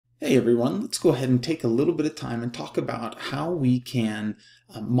Hey everyone, let's go ahead and take a little bit of time and talk about how we can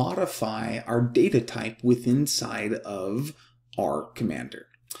modify our data type within inside of Rcmdr.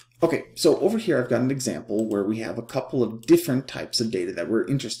 Okay, so over here I've got an example where we have a couple of different types of data that we're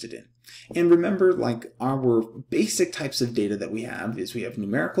interested in. And remember, like our basic types of data that we have is we have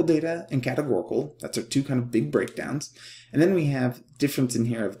numerical data and categorical. That's our two kind of big breakdowns. And then we have difference in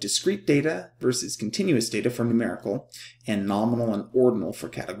here of discrete data versus continuous data for numerical, and nominal and ordinal for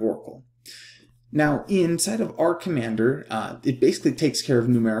categorical. Now, inside of Rcmdr, it basically takes care of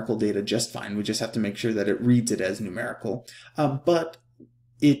numerical data just fine. We just have to make sure that it reads it as numerical, but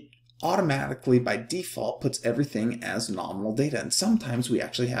it automatically, by default, puts everything as nominal data. And sometimes we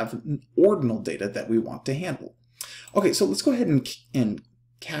actually have ordinal data that we want to handle. Okay, so let's go ahead and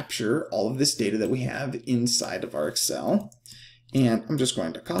capture all of this data that we have inside of our Excel. And I'm just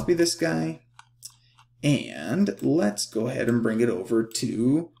going to copy this guy. And let's go ahead and bring it over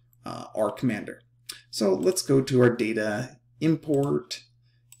to Rcmdr. So let's go to our data import,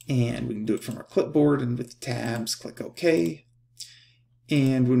 and we can do it from our clipboard, and with tabs, click OK.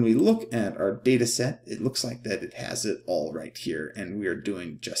 And when we look at our data set, it looks like that it has it all right here, and we are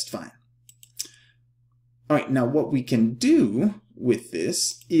doing just fine. All right, now what we can do with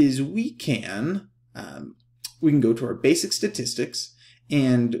this is we can go to our basic statistics,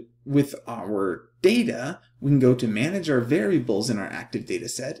 and with our data, we can go to manage our variables in our active data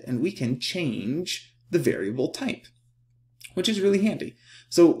set, and we can change the variable type, which is really handy.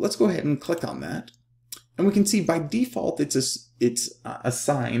 So let's go ahead and click on that. And we can see by default it's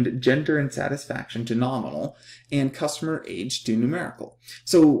assigned gender and satisfaction to nominal and customer age to numerical.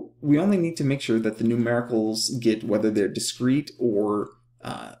 So we only need to make sure that the numericals get whether they're discrete or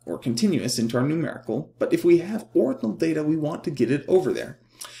continuous into our numerical. But if we have ordinal data, we want to get it over there.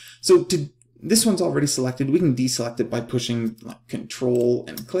 So this one's already selected. We can deselect it by pushing Control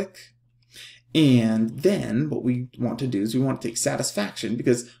and click. And then what we want to do is we want to take satisfaction,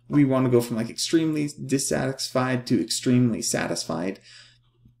 because we want to go from like extremely dissatisfied to extremely satisfied,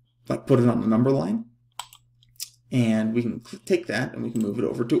 like put it on the number line. And we can take that and we can move it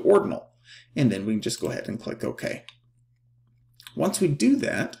over to ordinal. And then we can just go ahead and click OK. Once we do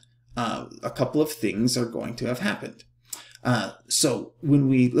that, a couple of things are going to have happened. So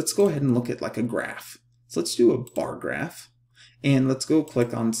let's go ahead and look at like a graph. So let's do a bar graph, and let's go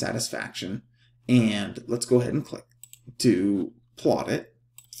click on satisfaction. And let's go ahead and click to plot it.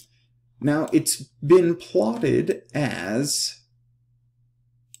 Now it's been plotted as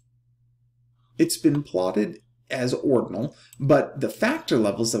ordinal, but the factor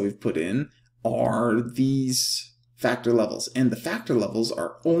levels that we've put in are these factor levels, and the factor levels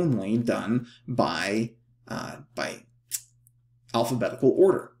are only done by alphabetical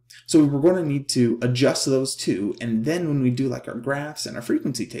order. So we're going to need to adjust those two, and then when we do like our graphs and our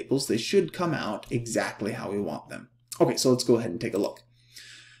frequency tables, they should come out exactly how we want them. Okay, so let's go ahead and take a look.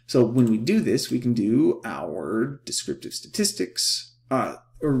 So when we do this, we can do our descriptive statistics,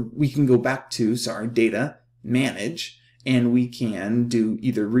 or we can go back to, data, manage, and we can do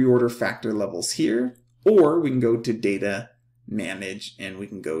either reorder factor levels here, or we can go to data, manage, and we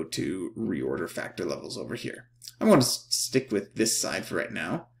can go to reorder factor levels over here. I'm going to stick with this side for right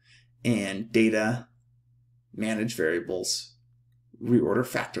now. And data, manage variables, reorder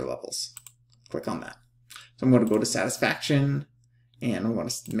factor levels. Click on that. So I'm going to go to satisfaction, and I'm going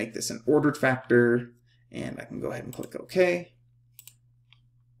to make this an ordered factor, and I can go ahead and click OK.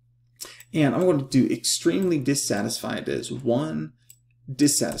 And I'm going to do extremely dissatisfied as 1,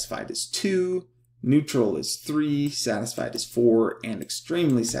 dissatisfied as 2, neutral as 3, satisfied as 4, and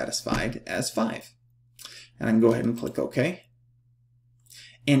extremely satisfied as 5. And I can go ahead and click OK.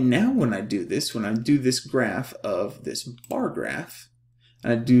 And now when I do this graph of this bar graph,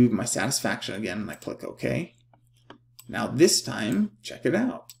 and I do my satisfaction again, and I click OK. Now this time, check it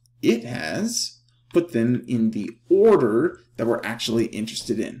out. It has put them in the order that we're actually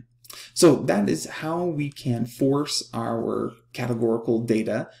interested in. So that is how we can force our categorical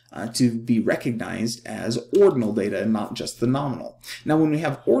data to be recognized as ordinal data and not just the nominal. Now when we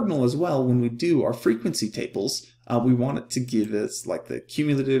have ordinal as well, when we do our frequency tables, we want it to give us like the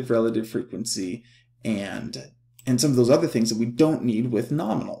cumulative, relative frequency, and some of those other things that we don't need with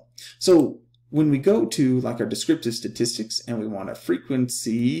nominal. So when we go to like our descriptive statistics and we want a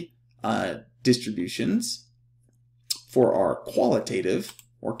frequency distributions for our qualitative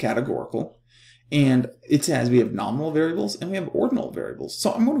or categorical, and it says we have nominal variables and we have ordinal variables.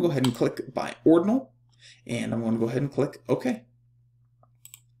 So I'm going to go ahead and click by ordinal, and I'm going to go ahead and click OK.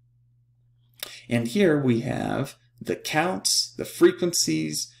 And here we have the counts, the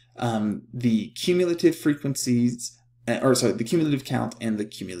frequencies, the cumulative frequencies, the cumulative count and the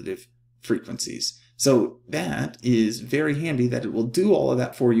cumulative frequencies. So that is very handy that it will do all of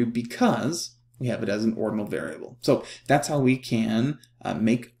that for you because we have it as an ordinal variable. So that's how we can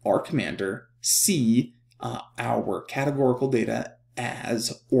make Rcmdr see our categorical data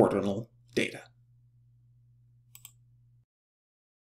as ordinal data.